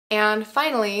And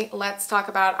finally, let's talk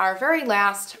about our very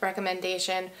last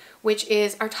recommendation, which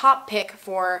is our top pick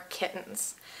for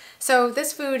kittens. So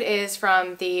this food is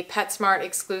from the PetSmart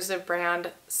exclusive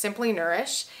brand Simply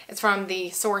Nourish. It's from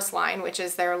the Source line, which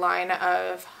is their line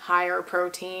of higher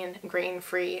protein,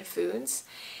 grain-free foods.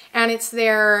 And it's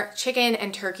their chicken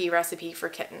and turkey recipe for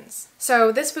kittens.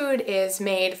 So this food is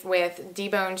made with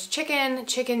deboned chicken,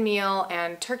 chicken meal,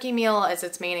 and turkey meal as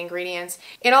its main ingredients.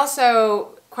 It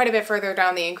also, quite a bit further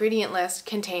down the ingredient list,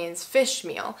 contains fish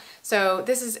meal. So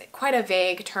this is quite a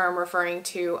vague term referring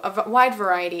to a wide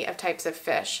variety of types of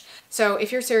fish. So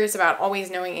if you're serious about always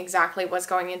knowing exactly what's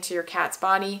going into your cat's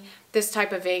body, this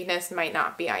type of vagueness might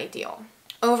not be ideal.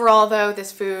 Overall, though,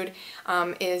 this food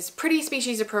is pretty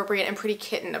species appropriate and pretty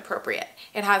kitten appropriate.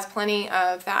 It has plenty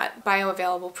of that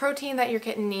bioavailable protein that your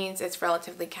kitten needs, it's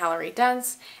relatively calorie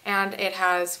dense, and it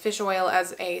has fish oil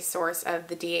as a source of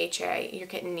the DHA your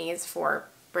kitten needs for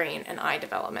brain and eye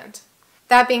development.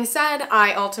 That being said,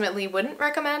 I ultimately wouldn't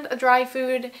recommend a dry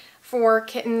food for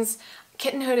kittens.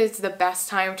 Kittenhood is the best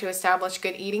time to establish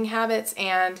good eating habits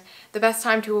and the best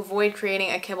time to avoid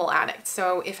creating a kibble addict.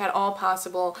 So if at all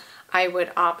possible, I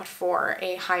would opt for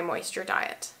a high moisture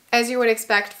diet. As you would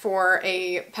expect for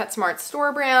a PetSmart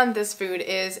store brand, this food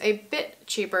is a bit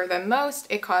cheaper than most.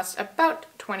 It costs about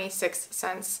 26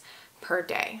 cents per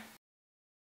day.